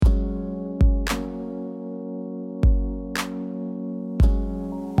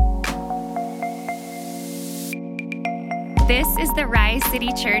This is the Rise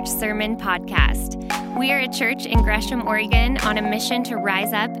City Church Sermon Podcast. We are a church in Gresham, Oregon, on a mission to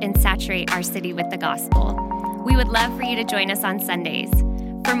rise up and saturate our city with the gospel. We would love for you to join us on Sundays.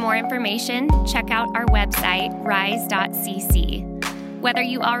 For more information, check out our website, rise.cc. Whether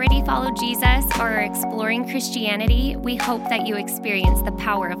you already follow Jesus or are exploring Christianity, we hope that you experience the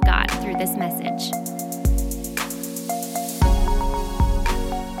power of God through this message.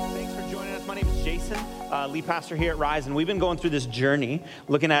 Thanks for joining us. My name is Jason, lead pastor here at Rise, and we've been going through this journey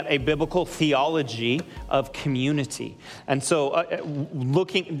looking at a biblical theology of community. And so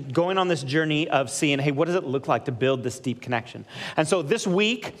going on this journey of seeing, hey, what does it look like to build this deep connection? And so this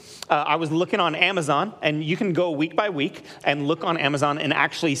week, I was looking on Amazon, and you can go week by week and look on Amazon and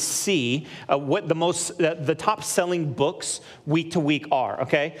actually see what the top selling books week to week are,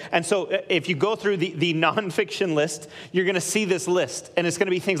 okay? And so if you go through the nonfiction list, you're gonna see this list, and it's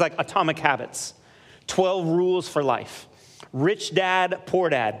gonna be things like Atomic Habits, 12 Rules for Life, Rich Dad, Poor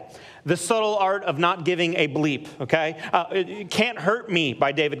Dad, The Subtle Art of Not Giving a Bleep, okay? It Can't Hurt Me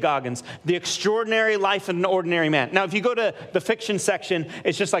by David Goggins, The Extraordinary Life of an Ordinary Man. Now, if you go to the fiction section,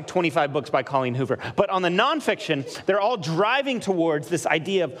 it's just like 25 books by Colleen Hoover. But on the nonfiction, they're all driving towards this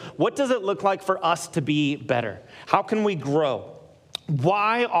idea of what does it look like for us to be better? How can we grow?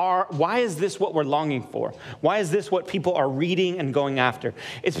 Why is this what we're longing for? Why is this what people are reading and going after?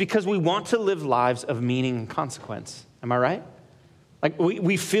 It's because we want to live lives of meaning and consequence. Am I right? Like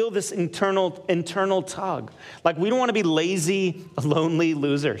we feel this internal tug. Like we don't want to be lazy, lonely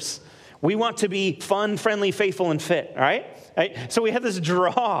losers. We want to be fun, friendly, faithful, and fit, all right? So we have this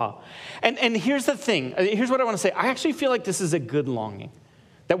draw. And here's the thing. Here's what I want to say. I actually feel like this is a good longing,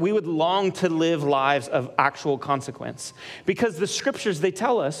 that we would long to live lives of actual consequence. Because the scriptures, they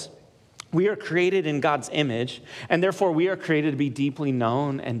tell us we are created in God's image, and therefore we are created to be deeply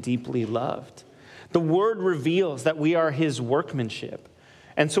known and deeply loved. The word reveals that we are his workmanship.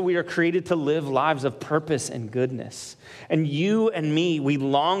 And so we are created to live lives of purpose and goodness. And you and me, we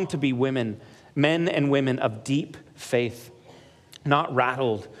long to be men and women of deep faith, not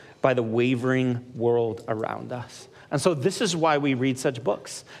rattled by the wavering world around us. And so this is why we read such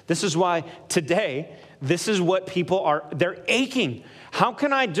books. This is why today, this is what people they're aching. How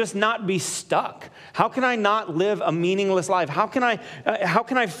can I just not be stuck? How can I not live a meaningless life?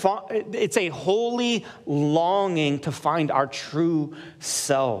 It's a holy longing to find our true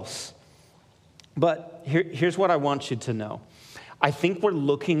selves. But here's what I want you to know. I think we're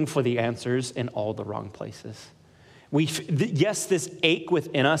looking for the answers in all the wrong places. Yes, this ache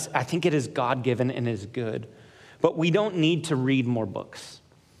within us, I think it is God-given and is good. But we don't need to read more books.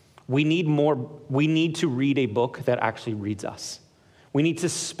 We need to read a book that actually reads us. We need to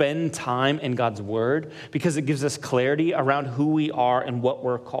spend time in God's word because it gives us clarity around who we are and what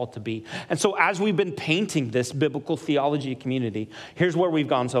we're called to be. And so as we've been painting this biblical theology community, here's where we've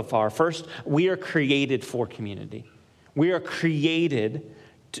gone so far. First, we are created for community. We are created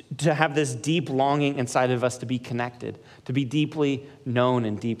to have this deep longing inside of us to be connected, to be deeply known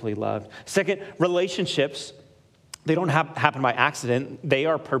and deeply loved. Second, relationships, they don't happen by accident. They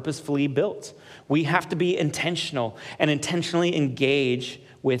are purposefully built. We have to be intentional and intentionally engage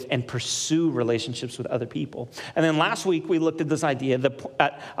with and pursue relationships with other people. And then last week, we looked at this idea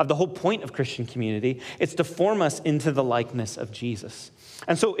of the whole point of Christian community. It's to form us into the likeness of Jesus.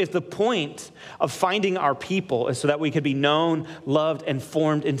 And so if the point of finding our people is so that we could be known, loved, and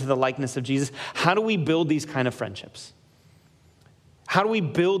formed into the likeness of Jesus, how do we build these kind of friendships? How do we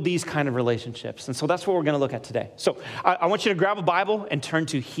build these kind of relationships? And so that's what we're going to look at today. So I want you to grab a Bible and turn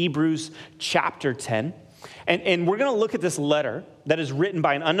to Hebrews chapter 10. And we're going to look at this letter that is written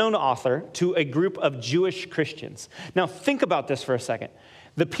by an unknown author to a group of Jewish Christians. Now, think about this for a second.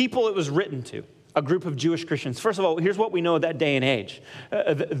 The people it was written to, a group of Jewish Christians. First of all, here's what we know of that day and age.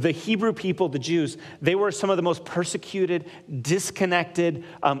 The Hebrew people, the Jews, they were some of the most persecuted, disconnected,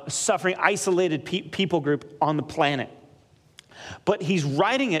 suffering, isolated people group on the planet. But he's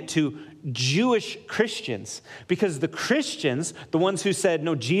writing it to Jewish Christians because the Christians, the ones who said,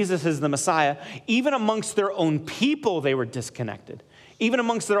 no, Jesus is the Messiah, even amongst their own people, they were disconnected. Even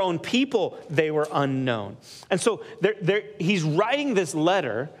amongst their own people, they were unknown. And so he's writing this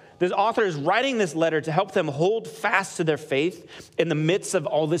letter. This author is writing this letter to help them hold fast to their faith in the midst of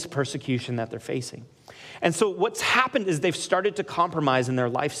all this persecution that they're facing. And so what's happened is they've started to compromise in their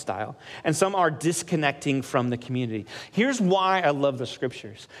lifestyle, and some are disconnecting from the community. Here's why I love the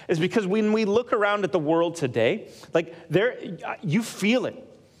scriptures, is because when we look around at the world today, you feel it.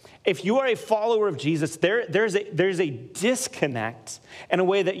 If you are a follower of Jesus, there's a disconnect in a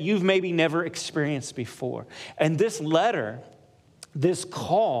way that you've maybe never experienced before. And this letter this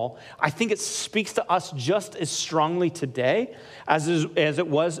call, I think it speaks to us just as strongly today as it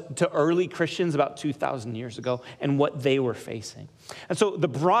was to early Christians about 2,000 years ago and what they were facing. And so the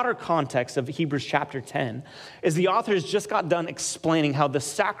broader context of Hebrews chapter 10 is the author has just got done explaining how the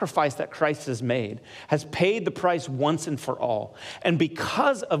sacrifice that Christ has made has paid the price once and for all. And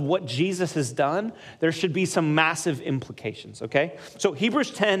because of what Jesus has done, there should be some massive implications, okay? So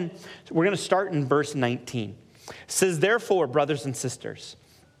Hebrews 10, we're going to start in verse 19. It says, therefore, brothers and sisters,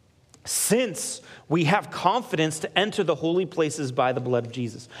 since we have confidence to enter the holy places by the blood of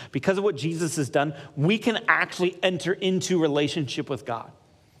Jesus, because of what Jesus has done, we can actually enter into relationship with God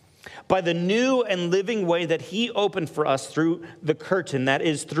by the new and living way that he opened for us through the curtain, that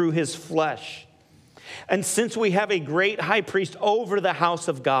is, through his flesh. And since we have a great high priest over the house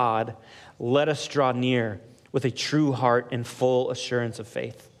of God, let us draw near with a true heart and full assurance of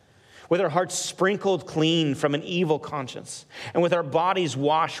faith, with our hearts sprinkled clean from an evil conscience, and with our bodies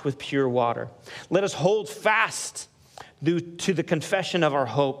washed with pure water. Let us hold fast to the confession of our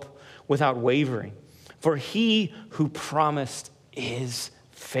hope without wavering, for he who promised is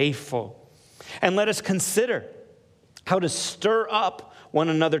faithful. And let us consider how to stir up one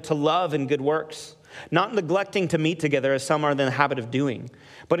another to love and good works, not neglecting to meet together as some are in the habit of doing,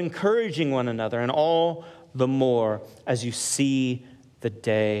 but encouraging one another, and all the more as you see the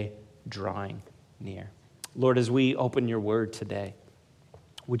day drawing near. Lord, as we open your word today,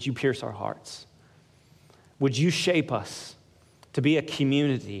 would you pierce our hearts? Would you shape us to be a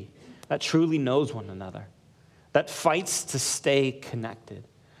community that truly knows one another, that fights to stay connected,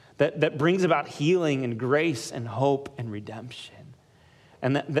 that brings about healing and grace and hope and redemption,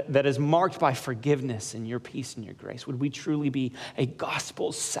 and that is marked by forgiveness and your peace and your grace? Would we truly be a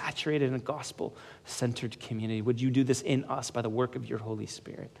gospel-saturated and gospel-centered community? Would you do this in us by the work of your Holy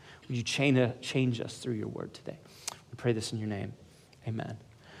Spirit? Would you change us through your word today? We pray this in your name. Amen.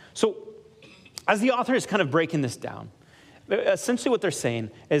 So as the author is kind of breaking this down, essentially what they're saying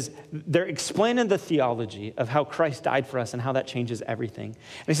is they're explaining the theology of how Christ died for us and how that changes everything.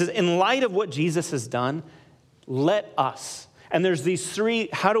 And he says, in light of what Jesus has done, let us. And there's these three,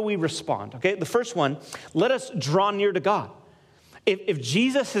 how do we respond? Okay, the first one, let us draw near to God. If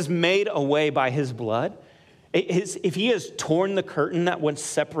Jesus has made a way by his blood, if he has torn the curtain that once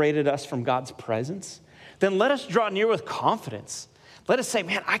separated us from God's presence, then let us draw near with confidence. Let us say,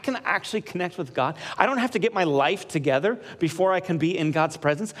 man, I can actually connect with God. I don't have to get my life together before I can be in God's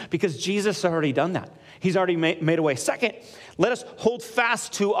presence because Jesus has already done that. He's already made a way. Second, let us hold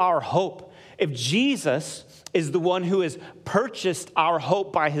fast to our hope. If Jesus is the one who has purchased our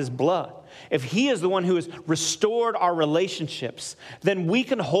hope by his blood, if he is the one who has restored our relationships, then we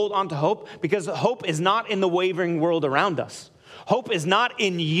can hold on to hope, because hope is not in the wavering world around us. Hope is not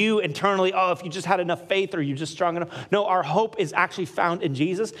in you internally, oh, if you just had enough faith or you're just strong enough. No, our hope is actually found in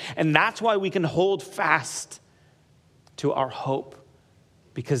Jesus, and that's why we can hold fast to our hope,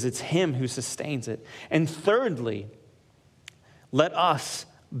 because it's him who sustains it. And thirdly, let us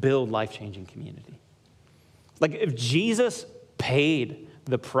build life-changing community. Like if Jesus paid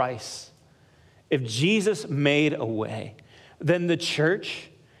the price, if Jesus made a way, then the church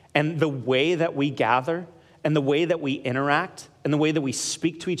and the way that we gather and the way that we interact and the way that we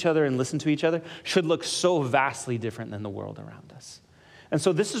speak to each other and listen to each other should look so vastly different than the world around us. And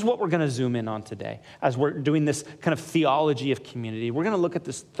so this is what we're going to zoom in on today as we're doing this kind of theology of community. We're going to look at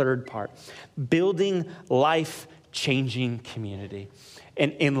this third part, building life-changing community,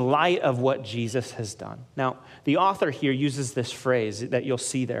 and in light of what Jesus has done. Now, the author here uses this phrase that you'll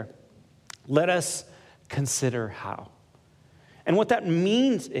see there. Let us consider how. And what that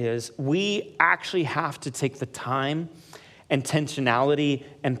means is we actually have to take the time, intentionality,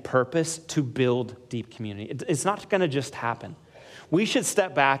 and purpose to build deep community. It's not going to just happen. We should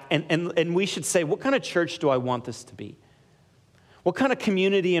step back and we should say, what kind of church do I want this to be? What kind of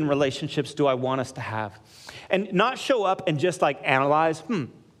community and relationships do I want us to have? And not show up and just like analyze,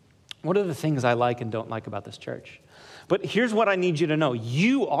 what are the things I like and don't like about this church? But here's what I need you to know.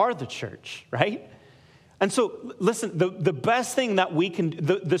 You are the church, right? And so, listen, the best thing that we can,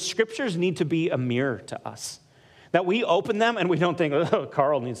 the scriptures need to be a mirror to us. That we open them and we don't think, oh,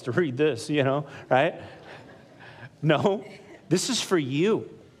 Carl needs to read this, right? No, this is for you.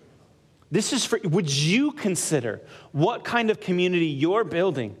 Would you consider what kind of community you're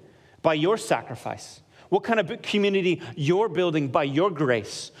building by your sacrifice? What kind of community you're building by your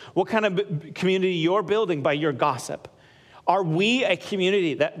grace? What kind of community you're building by your gossip? Are we a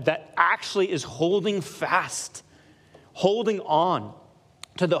community that actually is holding fast, holding on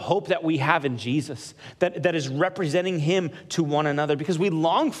to the hope that we have in Jesus, that is representing him to one another, because we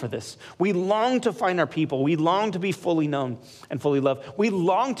long for this. We long to find our people. We long to be fully known and fully loved. We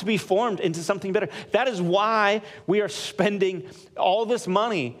long to be formed into something better. That is why we are spending all this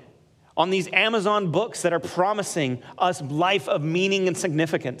money on these Amazon books that are promising us life of meaning and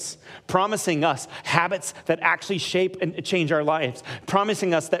significance, promising us habits that actually shape and change our lives,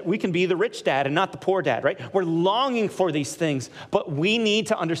 promising us that we can be the rich dad and not the poor dad, right? We're longing for these things, but we need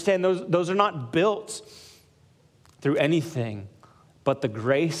to understand those are not built through anything but the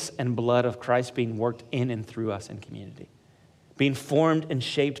grace and blood of Christ being worked in and through us in community, being formed and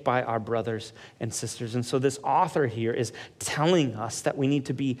shaped by our brothers and sisters. And so this author here is telling us that we need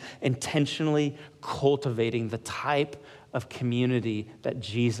to be intentionally cultivating the type of community that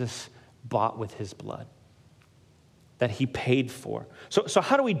Jesus bought with his blood, that he paid for. So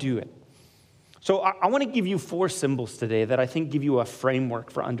how do we do it? So I want to give you 4 symbols today that I think give you a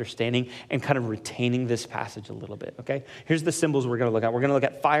framework for understanding and kind of retaining this passage a little bit, okay? Here's the symbols we're going to look at. We're going to look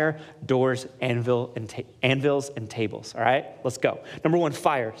at fire, doors, anvils, and tables, all right? Let's go. Number 1,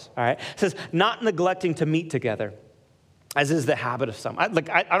 fires, all right? It says, not neglecting to meet together, as is the habit of some. I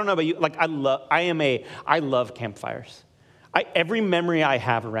don't know about you, I love campfires. Every memory I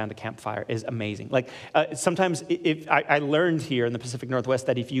have around a campfire is amazing. Sometimes I learned here in the Pacific Northwest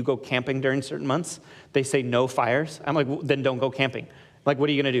that if you go camping during certain months, they say no fires. I'm like, well, then don't go camping. Like, what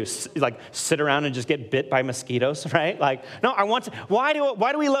are you going to do? Sit around and just get bit by mosquitoes, right? No, I want to. Why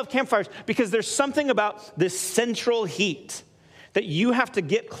do we love campfires? Because there's something about this central heat that you have to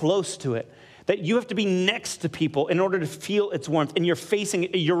get close to it, that you have to be next to people in order to feel its warmth. And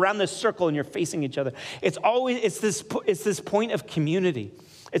you're around this circle and you're facing each other. It's this point of community.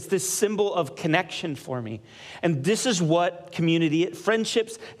 It's this symbol of connection for me. And this is what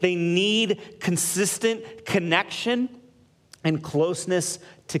friendships, they need consistent connection and closeness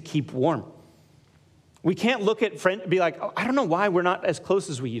to keep warm. We can't look at friends and be like, oh, I don't know why we're not as close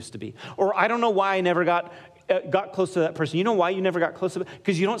as we used to be. Or I don't know why I never got close to that person. You know why you never got close to them?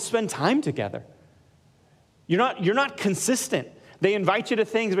 Because you don't spend time together. You're not consistent. They invite you to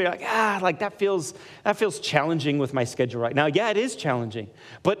things, but you're like, that feels challenging with my schedule right now. Yeah, it is challenging.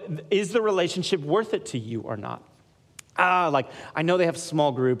 But is the relationship worth it to you or not? I know they have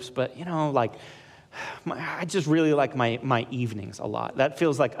small groups, but I just really like my evenings a lot. That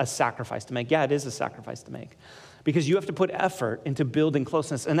feels like a sacrifice to make. Yeah, it is a sacrifice to make. Because you have to put effort into building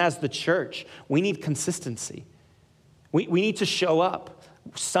closeness. And as the church, we need consistency. We need to show up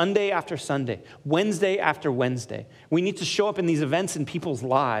Sunday after Sunday, Wednesday after Wednesday. We need to show up in these events in people's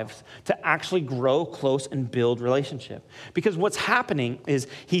lives to actually grow close and build relationship. Because what's happening is,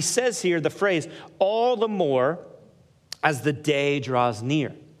 he says here the phrase, all the more as the day draws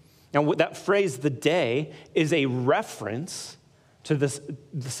near. Now, that phrase, the day, is a reference to the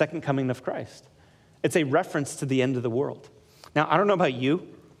second coming of Christ. It's a reference to the end of the world. Now, I don't know about you,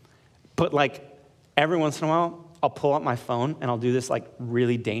 but every once in a while, I'll pull out my phone and I'll do this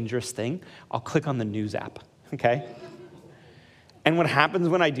really dangerous thing. I'll click on the news app, okay? And what happens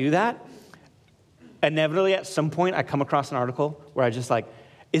when I do that, inevitably at some point I come across an article where I just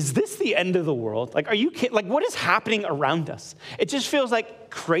is this the end of the world? Are you kidding? What is happening around us? It just feels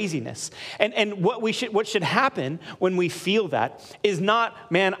like craziness. And what should happen when we feel that is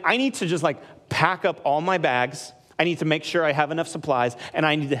not, man, I need to just pack up all my bags. I need to make sure I have enough supplies, and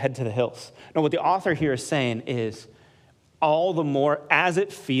I need to head to the hills. No, what the author here is saying is, all the more as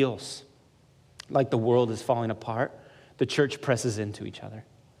it feels like the world is falling apart, the church presses into each other.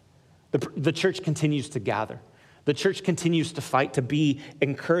 The church continues to gather. The church continues to fight, to be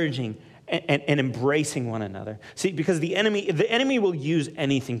encouraging and embracing one another. See, because the enemy will use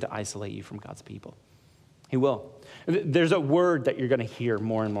anything to isolate you from God's people. He will. There's a word that you're going to hear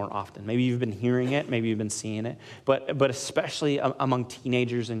more and more often. Maybe you've been hearing it, maybe you've been seeing it, but especially among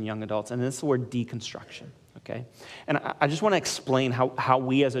teenagers and young adults, and it's the word deconstruction, okay? And I just want to explain how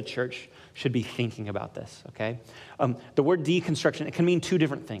we as a church should be thinking about this, okay? The word deconstruction, it can mean 2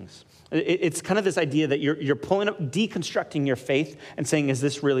 different things. It's kind of this idea that you're pulling up, deconstructing your faith and saying, is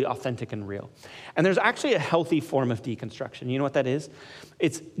this really authentic and real? And there's actually a healthy form of deconstruction. You know what that is?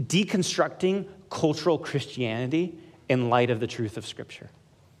 It's deconstructing cultural Christianity in light of the truth of Scripture.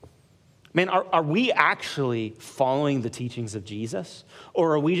 Man, are we actually following the teachings of Jesus?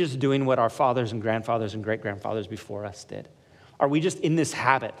 Or are we just doing what our fathers and grandfathers and great-grandfathers before us did? Are we just in this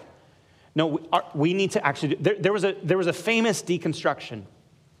habit? No, we need to actually do. There was a famous deconstruction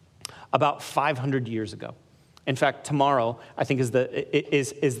about 500 years ago. In fact, tomorrow, I think, is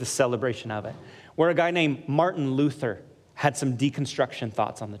the celebration of it, where a guy named Martin Luther had some deconstruction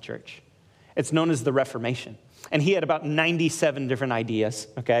thoughts on the church. It's known as the Reformation. And he had about 97 different ideas,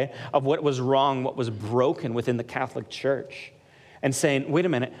 okay, of what was wrong, what was broken within the Catholic Church. And saying, wait a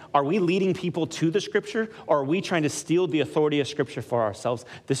minute, are we leading people to the Scripture, or are we trying to steal the authority of Scripture for ourselves?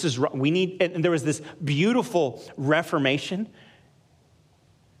 This is, we need, and there was this beautiful Reformation.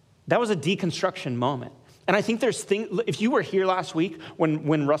 That was a deconstruction moment. And I think there's things, if you were here last week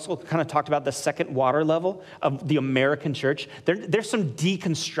when Russell kind of talked about the second water level of the American church, there's some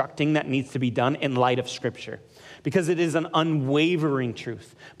deconstructing that needs to be done in light of Scripture, because it is an unwavering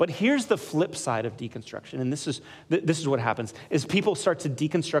truth. But here's the flip side of deconstruction, and this is what happens, is people start to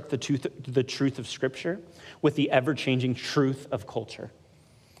deconstruct the truth of Scripture with the ever-changing truth of culture.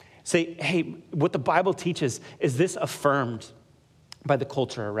 Say, hey, what the Bible teaches, is this affirmed by the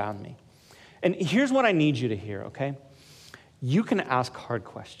culture around me? And here's what I need you to hear, okay? You can ask hard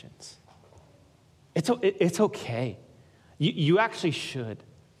questions. It's okay. You actually should.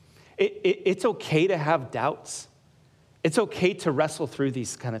 It's okay to have doubts. It's okay to wrestle through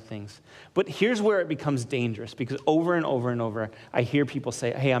these kind of things. But here's where it becomes dangerous, because over and over and over, I hear people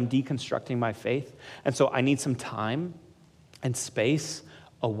say, hey, I'm deconstructing my faith, and so I need some time and space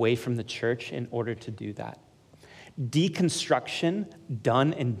away from the church in order to do that. Deconstruction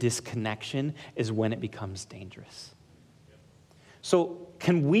done in disconnection is when it becomes dangerous. So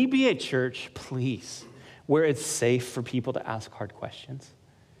can we be a church, please, where it's safe for people to ask hard questions?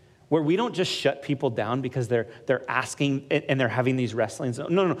 Where we don't just shut people down because they're asking and they're having these wrestlings.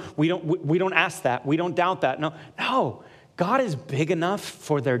 No, we don't ask that. We don't doubt that. No, God is big enough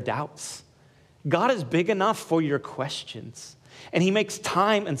for their doubts. God is big enough for your questions. And he makes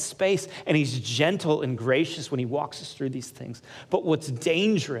time and space, and he's gentle and gracious when he walks us through these things. But what's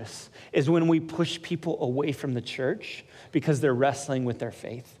dangerous is when we push people away from the church because they're wrestling with their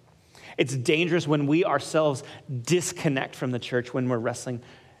faith. It's dangerous when we ourselves disconnect from the church when we're wrestling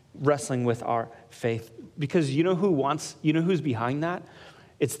with our faith. Because you know who's behind that?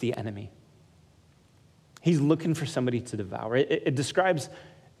 It's the enemy. He's looking for somebody to devour. It describes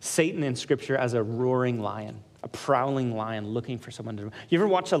Satan in Scripture as a roaring lion, a prowling lion looking for someone to. You ever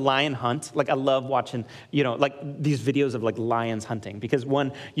watch a lion hunt? Like, I love watching, like these videos of like lions hunting, because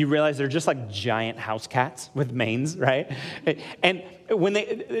one, you realize they're just like giant house cats with manes, right? And when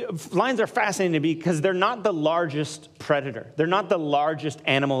lions are fascinating because they're not the largest predator. They're not the largest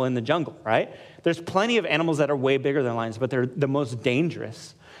animal in the jungle, right? There's plenty of animals that are way bigger than lions, but they're the most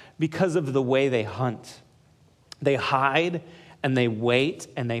dangerous because of the way they hunt. They hide and they wait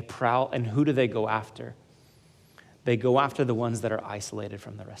and they prowl, and who do they go after? They go after the ones that are isolated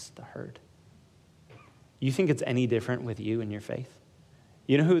from the rest of the herd. You think it's any different with you and your faith?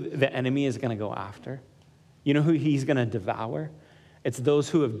 You know who the enemy is going to go after? You know who he's going to devour? It's those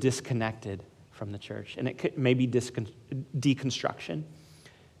who have disconnected from the church. And it may be deconstruction.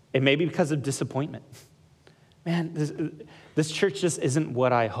 It may be because of disappointment. Man, this church just isn't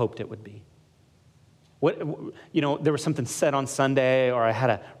what I hoped it would be. There was something said on Sunday, or I had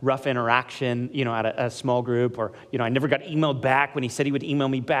a rough interaction, at a small group, or, I never got emailed back when he said he would email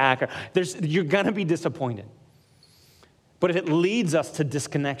me back. You're going to be disappointed. But if it leads us to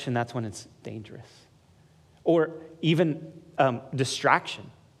disconnection, that's when it's dangerous. Or even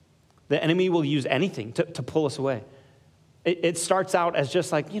distraction. The enemy will use anything to pull us away. It starts out as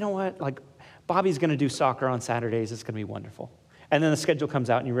just like, like Bobby's going to do soccer on Saturdays. It's going to be wonderful. And then the schedule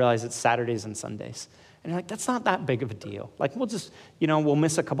comes out and you realize it's Saturdays and Sundays. And you're like, that's not that big of a deal. Like, we'll just, we'll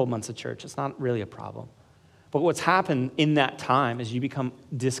miss a couple months of church. It's not really a problem. But what's happened in that time is you become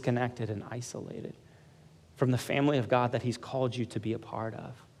disconnected and isolated from the family of God that he's called you to be a part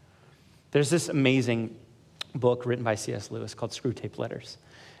of. There's this amazing book written by C.S. Lewis called Screwtape Letters.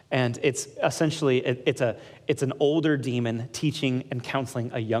 And it's essentially, it's an older demon teaching and counseling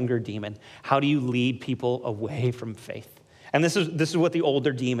a younger demon. How do you lead people away from faith? And this is what the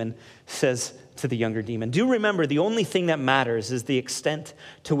older demon says to the younger demon. Do remember, the only thing that matters is the extent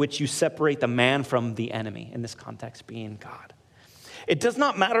to which you separate the man from the enemy, in this context being God. It does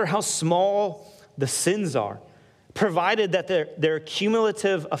not matter how small the sins are, provided that their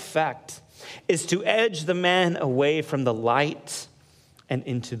cumulative effect is to edge the man away from the light and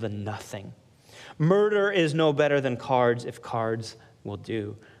into the nothing. Murder is no better than cards if cards will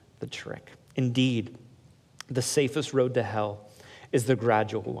do the trick. Indeed, the safest road to hell is the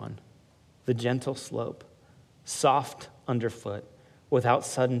gradual one, the gentle slope, soft underfoot, without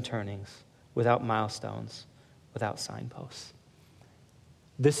sudden turnings, without milestones, without signposts.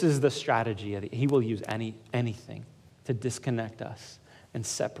 This is the strategy. He will use anything to disconnect us and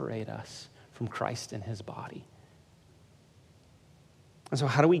separate us from Christ and his body. And so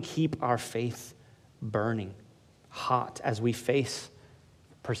how do we keep our faith burning, hot, as we face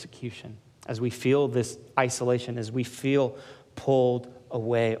persecution, as we feel this isolation, as we feel pulled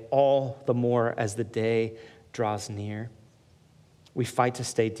away, all the more as the day draws near, we fight to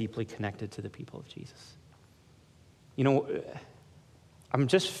stay deeply connected to the people of Jesus. You know, I'm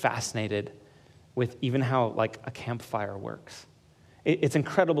just fascinated with even how like a campfire works. It's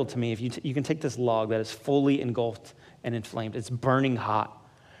incredible to me if you can take this log that is fully engulfed and inflamed. It's burning hot.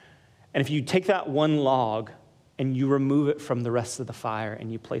 And if you take that one log and you remove it from the rest of the fire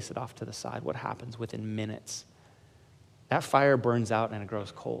and you place it off to the side, what happens within minutes? That fire burns out and it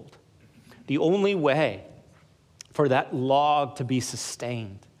grows cold. The only way for that log to be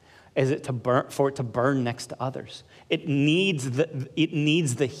sustained is for it to burn next to others. It needs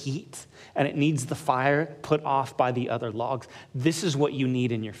the heat and it needs the fire put off by the other logs. This is what you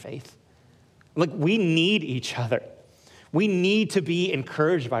need in your faith. Like, we need each other. We need to be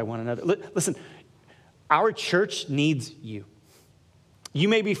encouraged by one another. Listen, our church needs you. You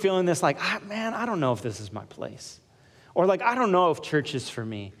may be feeling this like, man, I don't know if this is my place. Or like, I don't know if church is for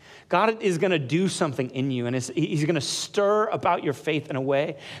me. God is going to do something in you, and he's going to stir about your faith in a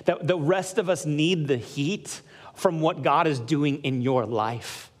way that the rest of us need the heat from what God is doing in your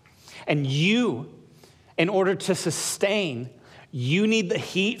life. And you, in order to sustain, you need the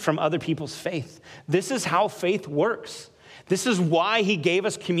heat from other people's faith. This is how faith works. This is why he gave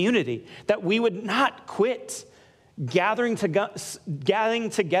us community, that we would not quit gathering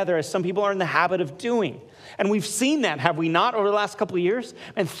together as some people are in the habit of doing. And we've seen that, have we not, over the last couple of years?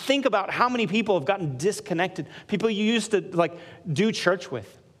 And think about how many people have gotten disconnected. People you used to like do church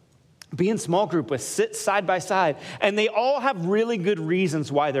with, be in small group with, sit side by side. And they all have really good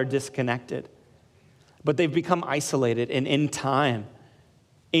reasons why they're disconnected. But they've become isolated. And in time,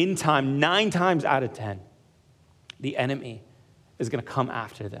 9 times out of 10, the enemy is going to come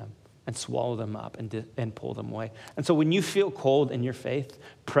after them and swallow them up and pull them away. And so when you feel cold in your faith,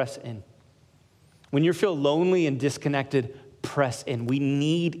 press in. When you feel lonely and disconnected, press in. We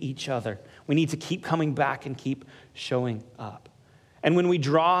need each other. We need to keep coming back and keep showing up. And when we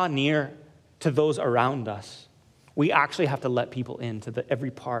draw near to those around us, we actually have to let people into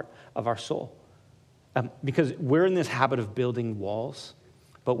every part of our soul. Because we're in this habit of building walls,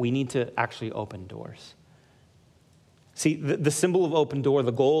 but we need to actually open doors. See, the symbol of open door,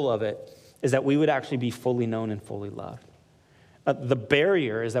 the goal of it, is that we would actually be fully known and fully loved. The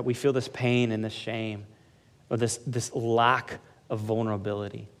barrier is that we feel this pain and this shame, or this lack of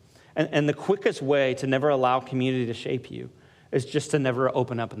vulnerability. And the quickest way to never allow community to shape you is just to never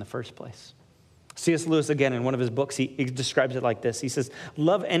open up in the first place. C.S. Lewis, again, in one of his books, he describes it like this. He says,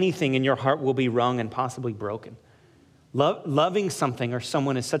 love anything and your heart will be wrung and possibly broken. Loving something or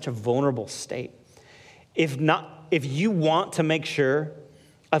someone is such a vulnerable state. If you want to make sure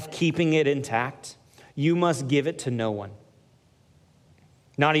of keeping it intact, you must give it to no one.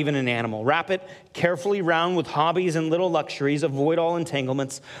 Not even an animal. Wrap it carefully round with hobbies and little luxuries. Avoid all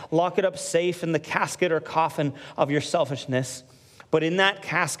entanglements. Lock it up safe in the casket or coffin of your selfishness. But in that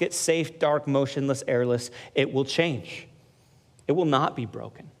casket, safe, dark, motionless, airless, it will change. It will not be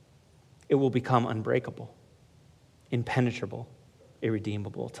broken. It will become unbreakable, impenetrable,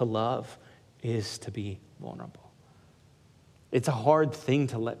 irredeemable. To love is to be vulnerable. It's a hard thing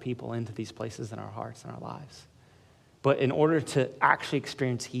to let people into these places in our hearts and our lives. But in order to actually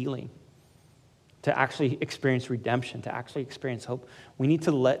experience healing, to actually experience redemption, to actually experience hope, we need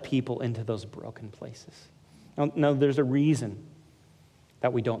to let people into those broken places. Now, there's a reason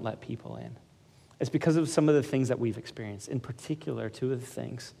that we don't let people in. It's because of some of the things that we've experienced. In particular, 2 of the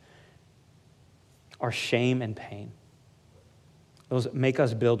things are shame and pain. Those make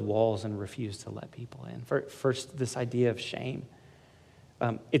us build walls and refuse to let people in. First, this idea of shame.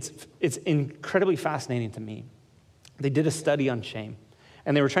 It's incredibly fascinating to me. They did a study on shame,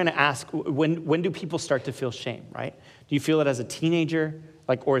 and they were trying to ask, when do people start to feel shame, right? Do you feel it as a teenager,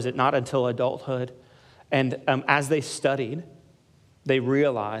 or is it not until adulthood? And as they studied, they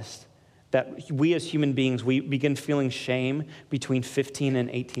realized that we as human beings, we begin feeling shame between 15 and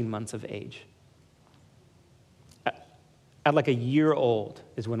 18 months of age. At like a year old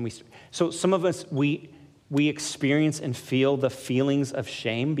is when we, so some of us, we experience and feel the feelings of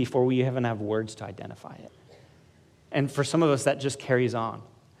shame before we even have words to identify it. And for some of us, that just carries on.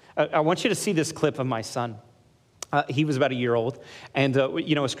 I want you to see this clip of my son. He was about a year old, and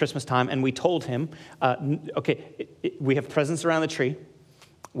it was Christmas time, and we told him, we have presents around the tree.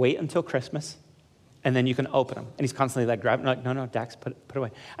 Wait until Christmas, and then you can open them. And he's constantly like grabbing, no, Dax, put it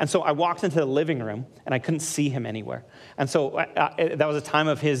away. And so I walked into the living room, and I couldn't see him anywhere. And so that was a time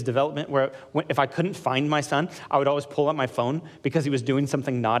of his development where if I couldn't find my son, I would always pull up my phone because he was doing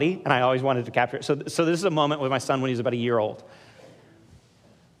something naughty, and I always wanted to capture it. So this is a moment with my son when he was about a year old.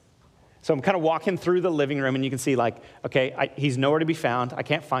 So I'm kind of walking through the living room, and you can see, like, okay, he's nowhere to be found. I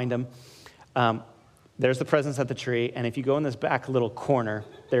can't find him. There's the presents at the tree, and if you go in this back little corner,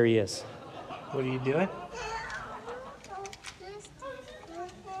 there he is. What are you doing?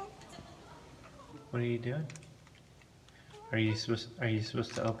 What are you doing? Are you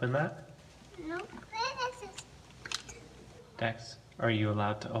supposed to open that? No. Dex, are you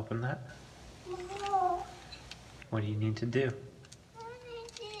allowed to open that? No. What do you need to do? I need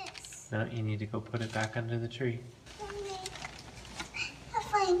this. No, you need to go put it back under the tree.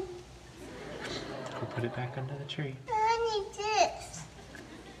 Fine. Go put it back under the tree. I need this.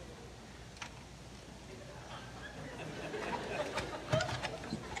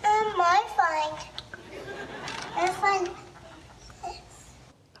 My fine. I find this.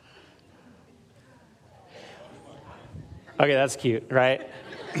 Okay, that's cute, right?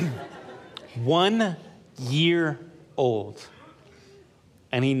 1 year old.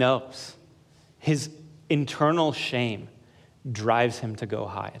 And he knows. His internal shame drives him to go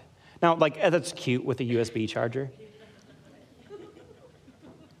hide. Now, like, that's cute with a USB charger.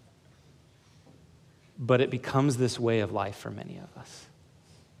 But it becomes this way of life for many of us.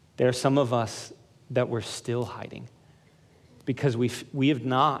 There are some of us that we're still hiding because we have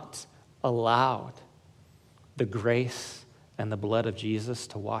not allowed the grace and the blood of Jesus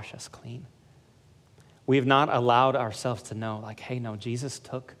to wash us clean. We have not allowed ourselves to know, like, hey, no, Jesus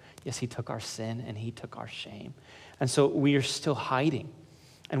he took our sin and he took our shame. And so we are still hiding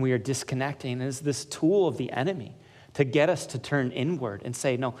and we are disconnecting. It is this tool of the enemy to get us to turn inward and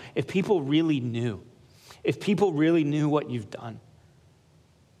say, no, if people really knew what you've done,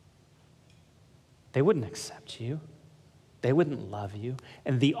 they wouldn't accept you. They wouldn't love you.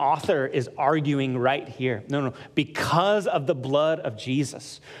 And the author is arguing right here. No, because of the blood of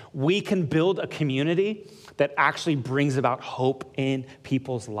Jesus, we can build a community that actually brings about hope in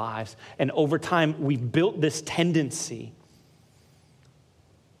people's lives. And over time, we've built this tendency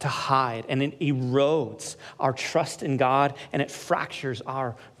to hide, and it erodes our trust in God, and it fractures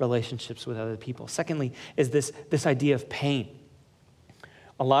our relationships with other people. Secondly, is this idea of pain.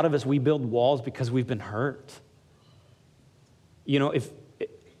 A lot of us, we build walls because we've been hurt. You know, if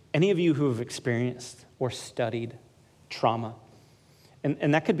any of you who have experienced or studied trauma,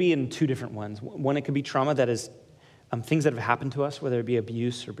 and that could be in two different ones. One, it could be trauma that is things that have happened to us, whether it be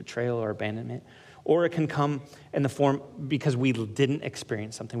abuse or betrayal or abandonment, or it can come in the form because we didn't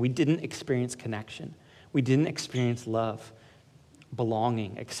experience something. We didn't experience connection. We didn't experience love,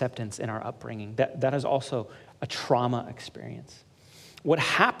 belonging, acceptance in our upbringing. That is also a trauma experience. What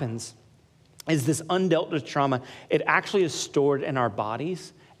happens is this undealt with trauma, it actually is stored in our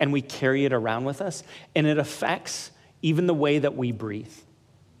bodies and we carry it around with us, and it affects even the way that we breathe.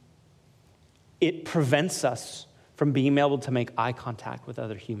 It prevents us from being able to make eye contact with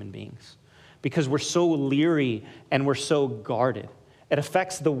other human beings because we're so leery and we're so guarded. It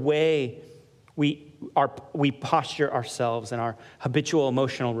affects the way we posture ourselves and our habitual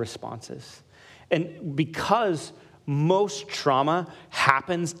emotional responses. And because most trauma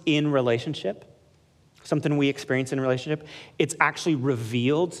happens in relationship, something we experience in a relationship, it's actually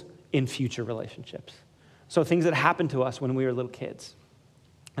revealed in future relationships. So things that happened to us when we were little kids,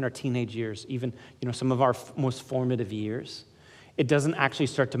 in our teenage years, even some of our most formative years, it doesn't actually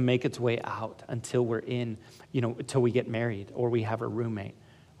start to make its way out until we're until we get married or we have a roommate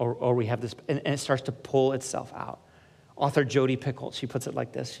or we have this, and it starts to pull itself out. Author Jodi Picoult, she puts it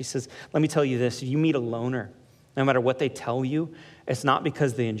like this. She says, let me tell you this, if you meet a loner, no matter what they tell you, it's not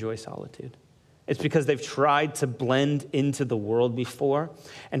because they enjoy solitude. It's because they've tried to blend into the world before,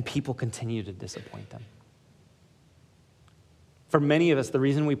 and people continue to disappoint them. For many of us, the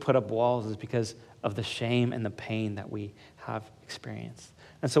reason we put up walls is because of the shame and the pain that we have experienced.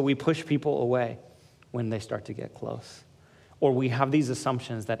 And so we push people away when they start to get close. Or we have these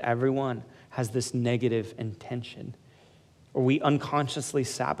assumptions that everyone has this negative intention. Or we unconsciously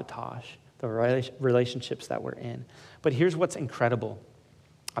sabotage the relationships that we're in. But here's what's incredible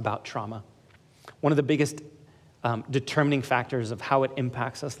about trauma. One of the biggest determining factors of how it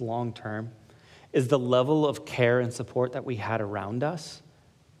impacts us long term is the level of care and support that we had around us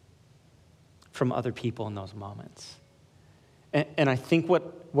from other people in those moments. And I think what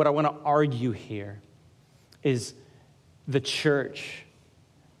I want to argue here is the church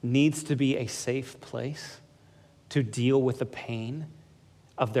needs to be a safe place to deal with the pain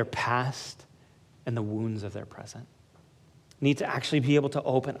of their past and the wounds of their present. Need to actually be able to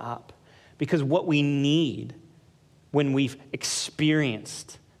open up. Because what we need when we've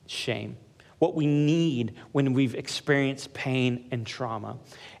experienced shame, what we need when we've experienced pain and trauma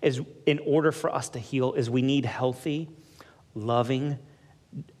is, in order for us to heal, is we need healthy, loving,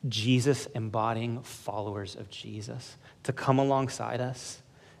 Jesus embodying followers of Jesus to come alongside us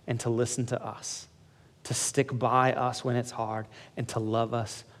and to listen to us, to stick by us when it's hard, and to love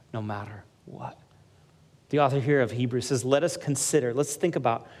us no matter what. The author here of Hebrews says, let's think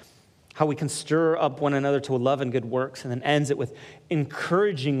about how we can stir up one another to love and good works, and then ends it with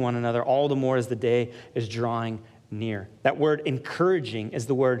encouraging one another all the more as the day is drawing near. That word encouraging is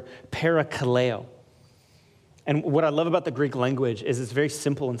the word parakaleo. And what I love about the Greek language is it's very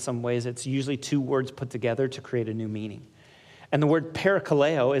simple in some ways. It's usually two words put together to create a new meaning. And the word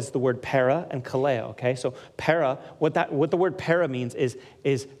parakaleo is the word para and kaleo, okay? So para, what the word para means is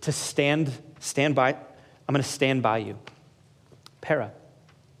to stand by. I'm going to stand by you. Para.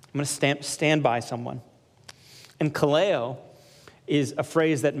 I'm going to stand by someone. And kaleo is a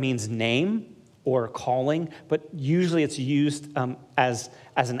phrase that means name or calling, but usually it's used as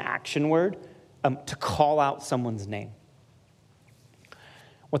an action word to call out someone's name.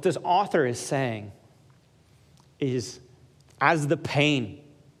 What this author is saying is, as the pain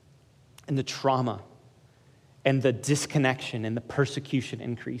and the trauma and the disconnection and the persecution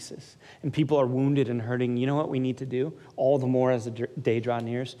increases, and people are wounded and hurting, you know what we need to do? All the more as the day draws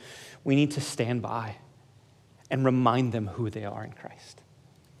near, we need to stand by and remind them who they are in Christ.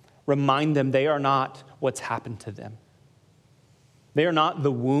 Remind them they are not what's happened to them. They are not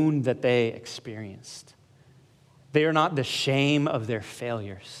the wound that they experienced. They are not the shame of their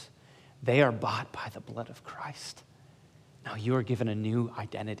failures. They are bought by the blood of Christ. Now you are given a new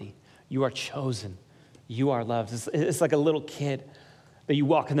identity. You are chosen. You are loved. It's like a little kid that you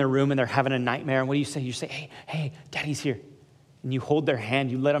walk in their room and they're having a nightmare. And what do you say? You say, hey, Daddy's here. And you hold their hand.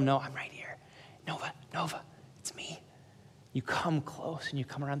 You let them know, I'm right here. Nova, it's me. You come close and you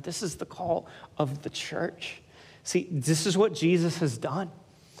come around. This is the call of the church. See, this is what Jesus has done.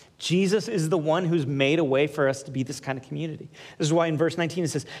 Jesus is the one who's made a way for us to be this kind of community. This is why in verse 19 it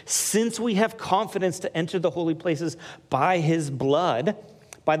says, since we have confidence to enter the holy places by his blood,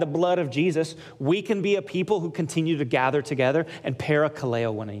 by the blood of Jesus, we can be a people who continue to gather together and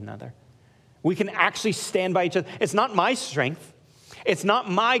parakaleo one another. We can actually stand by each other. It's not my strength. It's not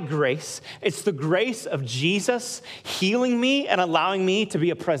my grace. It's the grace of Jesus healing me and allowing me to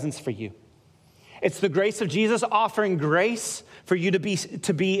be a presence for you. It's the grace of Jesus offering grace for you to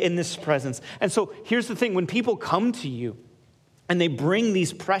be in this presence. And so here's the thing. When people come to you and they bring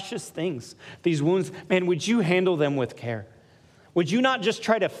these precious things, these wounds, man, would you handle them with care? Would you not just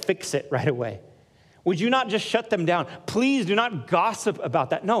try to fix it right away? Would you not just shut them down? Please do not gossip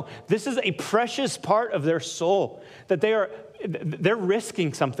about that. No, this is a precious part of their soul that they're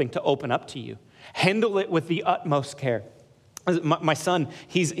risking something to open up to you. Handle it with the utmost care. My son,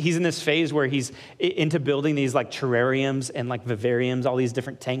 he's in this phase where he's into building these like terrariums and like vivariums, all these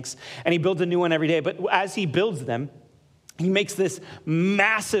different tanks. And he builds a new one every day. But as he builds them, he makes this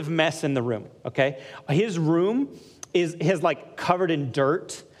massive mess in the room, okay? His room is like covered in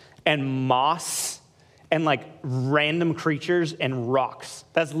dirt and moss and like random creatures and rocks.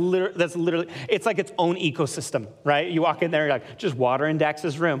 That's literally, it's like its own ecosystem, right? You walk in there, you're like, just water in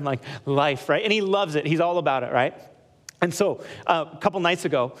Dax's room, like life, right? And he loves it. He's all about it, right? And so a couple nights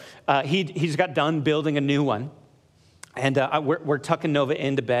ago, he's got done building a new one. And we're tucking Nova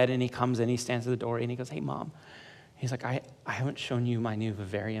into bed, and he comes in, he stands at the door, and he goes, hey, Mom. He's like, I haven't shown you my new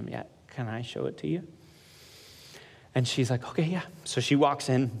vivarium yet. Can I show it to you? And she's like, okay, yeah. So she walks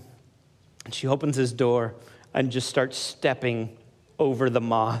in, and she opens his door and just starts stepping over the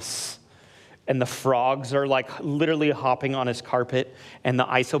moss. And the frogs are like literally hopping on his carpet, and the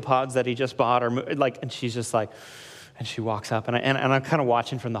isopods that he just bought are like, and she's just like, and she walks up, and I'm kind of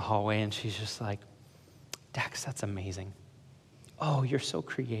watching from the hallway, and she's just like, Dax, that's amazing. Oh, you're so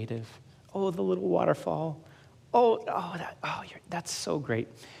creative. Oh, the little waterfall. That's so great.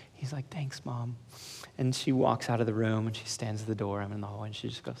 He's like, thanks, Mom. And she walks out of the room, and she stands at the door. I'm in the hallway, and she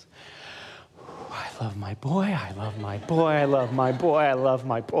just goes, I love my boy, I love my boy, I love my boy, I love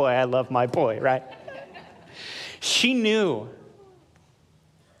my boy, I love my boy, right? She knew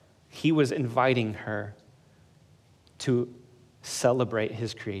he was inviting her to celebrate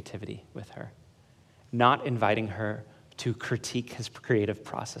his creativity with her, not inviting her to critique his creative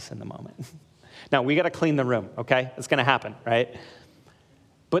process in the moment. Now, we got to clean the room, okay? It's going to happen, right?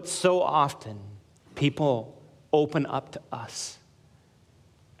 But so often, people open up to us,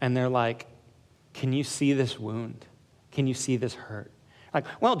 and they're like, can you see this wound? Can you see this hurt? Like,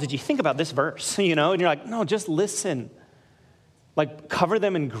 well, did you think about this verse? And you're like, no, just listen. Like, cover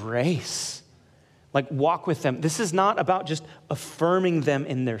them in grace. Like, walk with them. This is not about just affirming them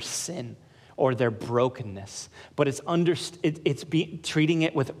in their sin or their brokenness, but it's treating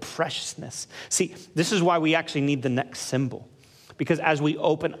it with preciousness. See, this is why we actually need the next symbol, Because as we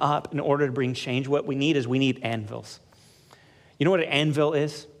open up in order to bring change, what we need anvils. You know what an anvil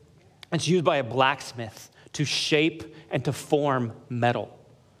is? It's used by a blacksmith to shape and to form metal.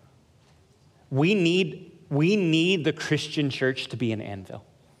 We need the Christian church to be an anvil.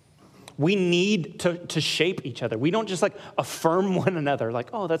 We need to shape each other. We don't just like affirm one another like,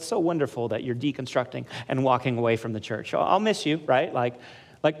 oh, that's so wonderful that you're deconstructing and walking away from the church. Oh, I'll miss you, right?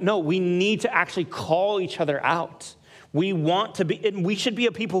 Like no, we need to actually call each other out. We want to be, and we should be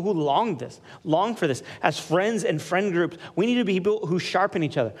a people who long for this. As friends and friend groups, we need to be people who sharpen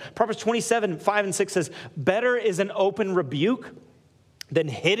each other. Proverbs 27, 5 and 6 says, better is an open rebuke than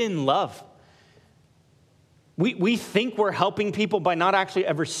hidden love. We think we're helping people by not actually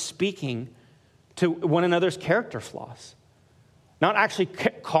ever speaking to one another's character flaws, not actually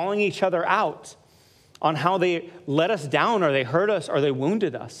calling each other out on how they let us down or they hurt us or they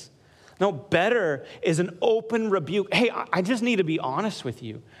wounded us. No, better is an open rebuke. Hey, I just need to be honest with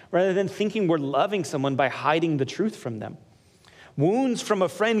you, rather than thinking we're loving someone by hiding the truth from them. Wounds from a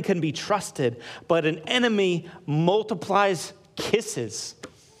friend can be trusted, but an enemy multiplies kisses.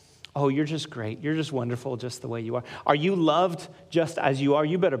 Oh, you're just great. You're just wonderful just the way you are. Are you loved just as you are?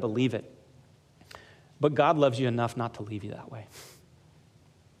 You better believe it. But God loves you enough not to leave you that way.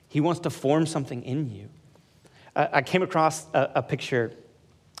 He wants to form something in you. I came across a picture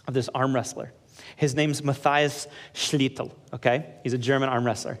of this arm wrestler. His name's Matthias Schlittl, okay? He's a German arm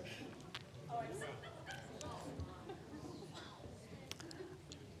wrestler.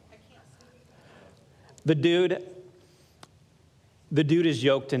 The dude is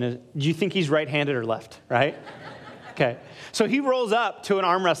yoked in do you think he's right-handed or left, right? Okay. So he rolls up to an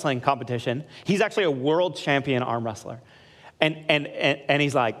arm wrestling competition. He's actually a world champion arm wrestler. And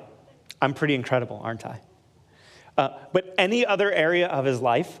he's like, I'm pretty incredible, aren't I? But any other area of his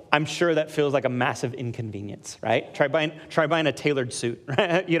life, I'm sure that feels like a massive inconvenience, right? Try buying a tailored suit,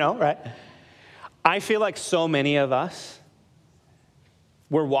 right? You know, right? I feel like so many of us,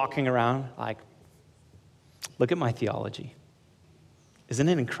 we're walking around like, look at my theology. Isn't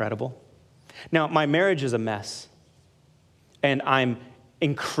it incredible? Now, my marriage is a mess, and I'm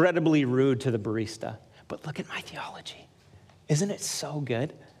incredibly rude to the barista, but look at my theology. Isn't it so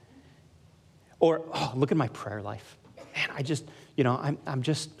good? Or, oh, look at my prayer life. Man,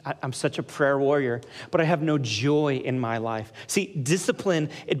 I'm such a prayer warrior, but I have no joy in my life. See, discipline,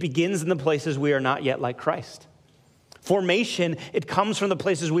 it begins in the places we are not yet like Christ. Formation, it comes from the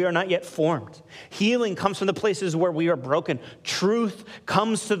places we are not yet formed. Healing comes from the places where we are broken. Truth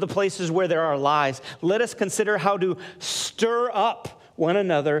comes to the places where there are lies. Let us consider how to stir up one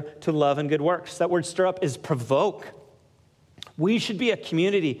another to love and good works. That word stir up is provoke. We should be a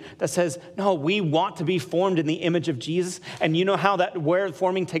community that says, no, we want to be formed in the image of Jesus. And you know how where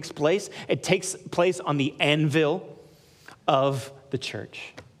forming takes place? It takes place on the anvil of the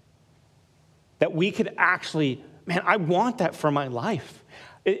church. That we could actually, man, I want that for my life.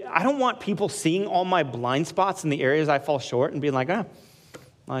 I don't want people seeing all my blind spots in the areas I fall short and being like,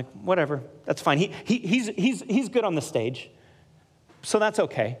 whatever, that's fine. He's good on the stage, so that's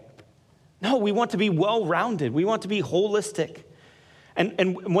okay. No, we want to be well-rounded. We want to be holistic.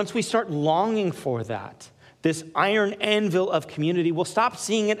 And once we start longing for that, this iron anvil of community, we'll stop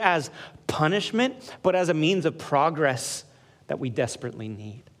seeing it as punishment, but as a means of progress that we desperately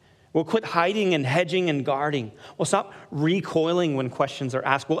need. We'll quit hiding and hedging and guarding. We'll stop recoiling when questions are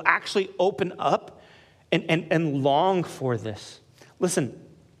asked. We'll actually open up and long for this. Listen,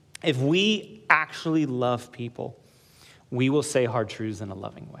 if we actually love people, we will say hard truths in a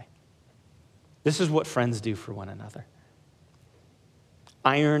loving way. This is what friends do for one another.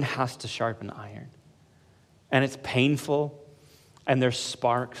 Iron has to sharpen iron. And it's painful, and there's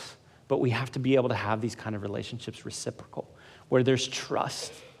sparks, but we have to be able to have these kind of relationships reciprocal, where there's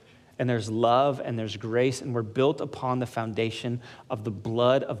trust, and there's love, and there's grace, and we're built upon the foundation of the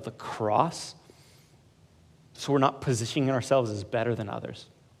blood of the cross. So we're not positioning ourselves as better than others.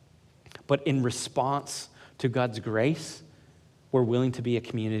 But in response to God's grace, we're willing to be a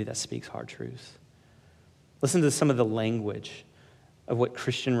community that speaks hard truths. Listen to some of the language of what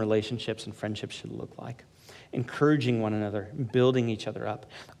Christian relationships and friendships should look like. Encouraging one another, building each other up,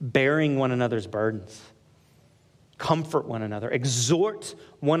 bearing one another's burdens, comfort one another, exhort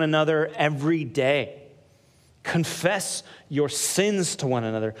one another every day, confess your sins to one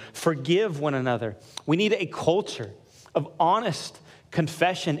another, forgive one another. We need a culture of honest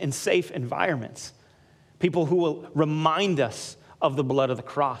confession in safe environments. People who will remind us of the blood of the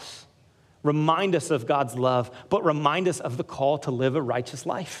cross, remind us of God's love, but remind us of the call to live a righteous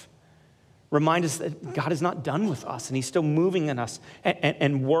life. Remind us that God is not done with us, and he's still moving in us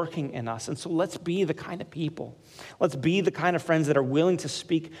and working in us. And so let's be the kind of people. Let's be the kind of friends that are willing to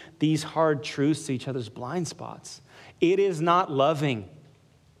speak these hard truths to each other's blind spots. It is not loving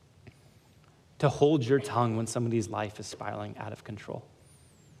to hold your tongue when somebody's life is spiraling out of control.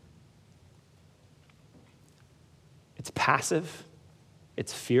 It's passive,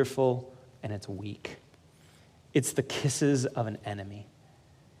 it's fearful, and it's weak. It's the kisses of an enemy.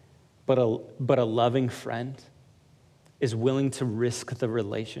 But a loving friend is willing to risk the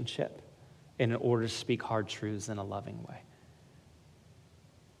relationship in order to speak hard truths in a loving way.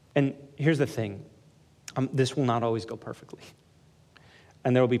 And here's the thing. This will not always go perfectly.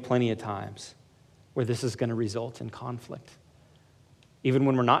 And there will be plenty of times where this is going to result in conflict. Even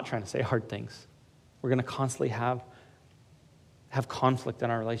when we're not trying to say hard things, we're going to constantly have conflict in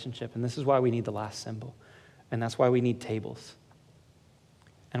our relationship. And this is why we need the last symbol. And that's why we need tables.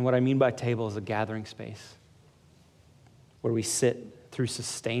 And what I mean by table is a gathering space where we sit through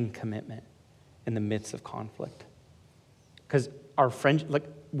sustained commitment in the midst of conflict. Because our friend,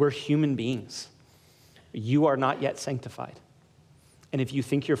 we're human beings. You are not yet sanctified. And if you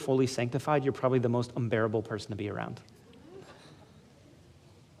think you're fully sanctified, you're probably the most unbearable person to be around.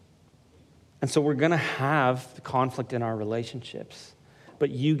 And so we're going to have conflict in our relationships, but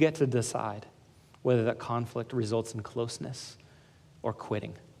you get to decide whether that conflict results in closeness or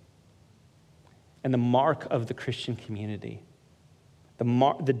quitting. And the mark of the Christian community,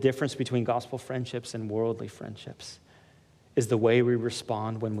 the difference between gospel friendships and worldly friendships, is the way we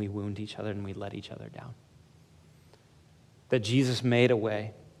respond when we wound each other and we let each other down. That Jesus made a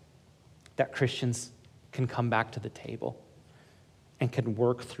way that Christians can come back to the table and can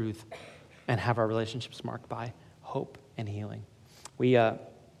work through and have our relationships marked by hope and healing. About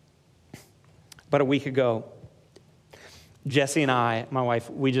a week ago, Jesse and I, my wife,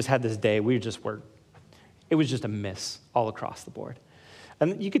 we just had this day. It was just a miss all across the board.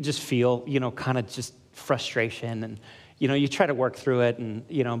 And you could just feel, kind of just frustration. And, you try to work through it, and,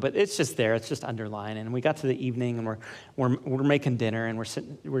 but it's just there. It's just underlying. And we got to the evening, and we're making dinner, and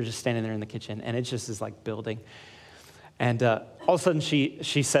we're just standing there in the kitchen, and it just is like building. And all of a sudden,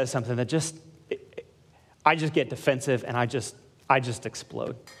 she says something that I just get defensive, and I just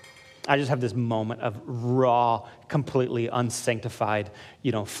explode. I just have this moment of raw, completely unsanctified,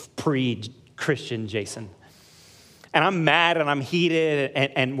 pre-Christian Jason. And I'm mad and I'm heated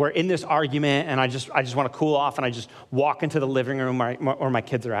and we're in this argument and I just want to cool off, and I just walk into the living room where my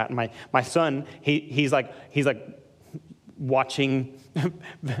kids are at. And my son, he's like watching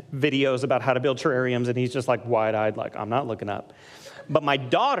videos about how to build terrariums, and he's just like wide-eyed, like, I'm not looking up. But my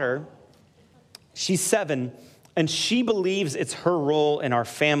daughter, she's 7, and she believes it's her role in our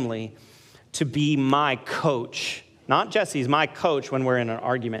family to be my coach. Not Jesse's, my coach when we're in an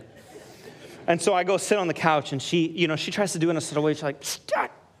argument. And so I go sit on the couch, and she tries to do it in a subtle way. She's like, Dad.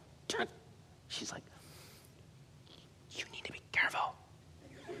 She's like, you need to be careful.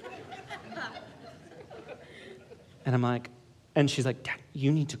 And I'm like, and she's like, Dad,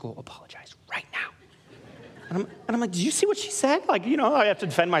 you need to go apologize right now. And I'm like, did you see what she said? I have to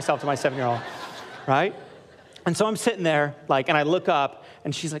defend myself to my 7-year-old, right? And so I'm sitting there, and I look up,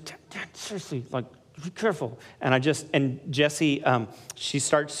 and she's like, Dad, seriously, be careful. And Jessie, she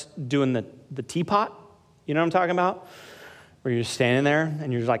starts doing the teapot. You know what I'm talking about? Where you're standing there,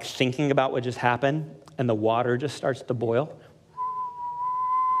 and you're thinking about what just happened, and the water just starts to boil.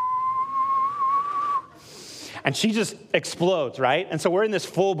 And she just explodes, right? And so we're in this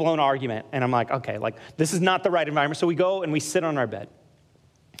full-blown argument, and I'm like, okay, this is not the right environment. So we go and we sit on our bed.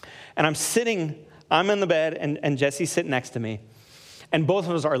 And I'm in the bed, and Jessie's sitting next to me. And both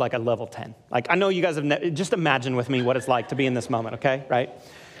of us are at level 10. I know you guys have just imagine with me what it's like to be in this moment, okay, right?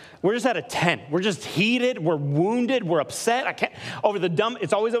 We're just at a 10. We're just heated, we're wounded, we're upset.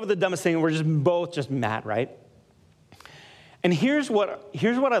 It's always over the dumbest thing, and we're just both just mad, right? And here's what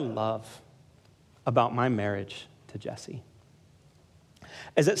I love about my marriage to Jessie.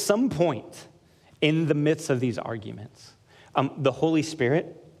 Is at some point in the midst of these arguments, the Holy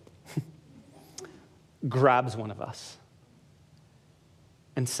Spirit grabs one of us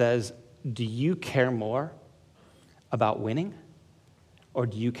and says, do you care more about winning, or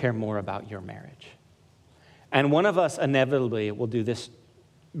do you care more about your marriage? And one of us inevitably will do this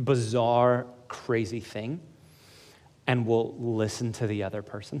bizarre, crazy thing, and we'll listen to the other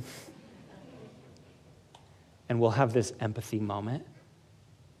person. And we'll have this empathy moment,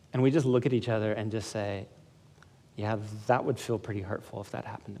 and we just look at each other and just say, yeah, that would feel pretty hurtful if that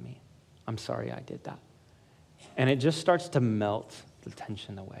happened to me. I'm sorry I did that. And it just starts to melt the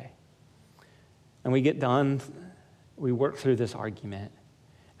tension away. And we get done, we work through this argument,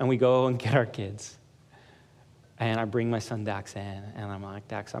 And we go and get our kids. And I bring my son Dax in, and I'm like,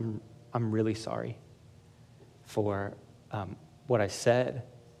 Dax, I'm really sorry for what I said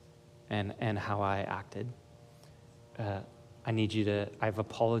and how I acted. I've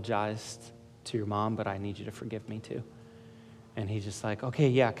apologized to your mom, but I need you to forgive me too. And he's just like, okay,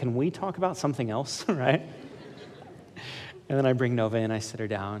 yeah, can we talk about something else, right? And then I bring Nova in, I sit her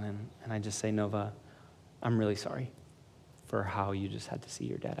down, and I just say, Nova, I'm really sorry for how you just had to see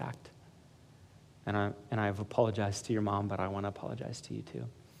your dad act. And I've apologized to your mom, but I want to apologize to you too.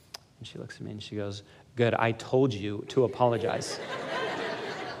 And she looks at me and she goes, good, I told you to apologize.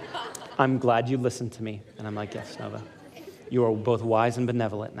 I'm glad you listened to me. And I'm like, yes, Nova. You are both wise and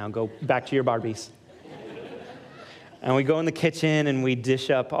benevolent. Now go back to your Barbies. And we go in the kitchen and we dish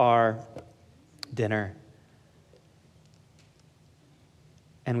up our dinner.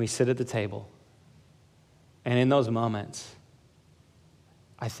 And we sit at the table. And in those moments,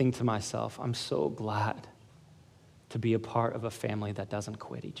 I think to myself, I'm so glad to be a part of a family that doesn't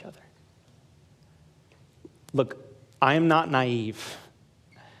quit each other. Look, I am not naive.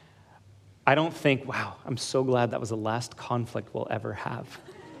 I don't think, wow, I'm so glad that was the last conflict we'll ever have.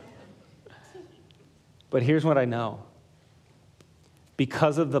 But here's what I know.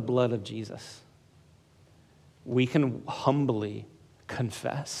 Because of the blood of Jesus, we can humbly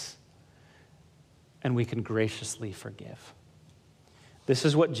confess and we can graciously forgive. This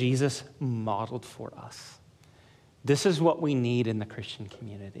is what Jesus modeled for us. This is what we need in the Christian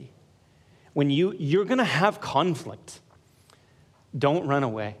community. When you're going to have conflict, don't run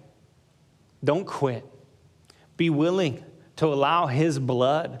away. Don't quit. Be willing to allow his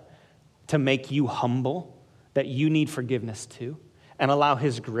blood to make you humble, that you need forgiveness too, and allow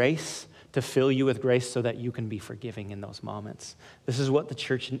his grace to fill you with grace so that you can be forgiving in those moments. This is what the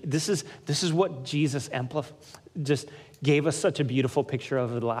church, this is what Jesus just gave us such a beautiful picture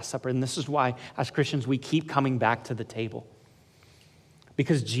of the Last Supper. And this is why, as Christians, we keep coming back to the table.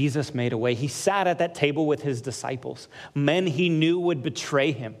 Because Jesus made a way. He sat at that table with his disciples, men he knew would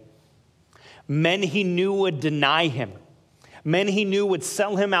betray him, men he knew would deny him, men he knew would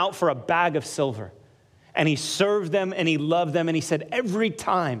sell him out for a bag of silver. And he served them and he loved them. And he said, every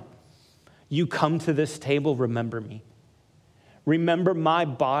time you come to this table, remember me. Remember my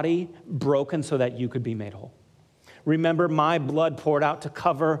body broken so that you could be made whole. Remember my blood poured out to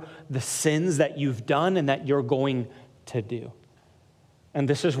cover the sins that you've done and that you're going to do. And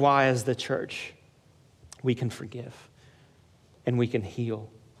this is why, as the church, we can forgive and we can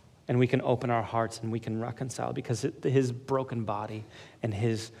heal and we can open our hearts and we can reconcile because his broken body and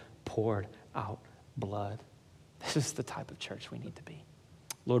his poured out blood. This is the type of church we need to be.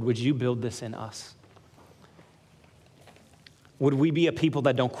 Lord, would you build this in us? Would we be a people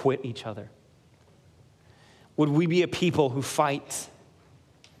that don't quit each other? Would we be a people who fight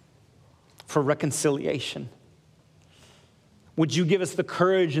for reconciliation? Would you give us the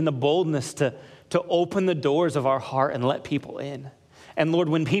courage and the boldness to open the doors of our heart and let people in? And Lord,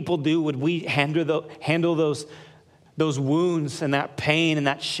 when people do, would we handle those wounds and that pain and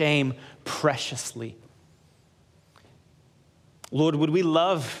that shame preciously? Lord, would we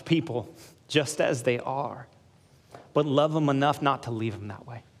love people just as they are, but love them enough not to leave them that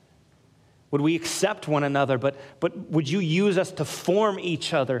way? Would we accept one another, but would you use us to form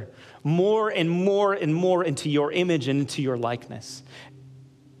each other more and more and more into your image and into your likeness?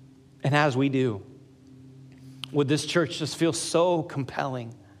 And as we do, would this church just feel so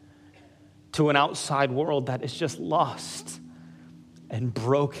compelling to an outside world that is just lost and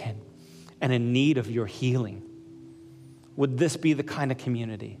broken and in need of your healing? Would this be the kind of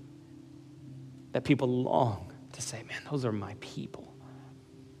community that people long to say, man, those are my people?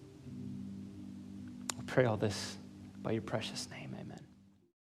 I pray all this by your precious name, amen.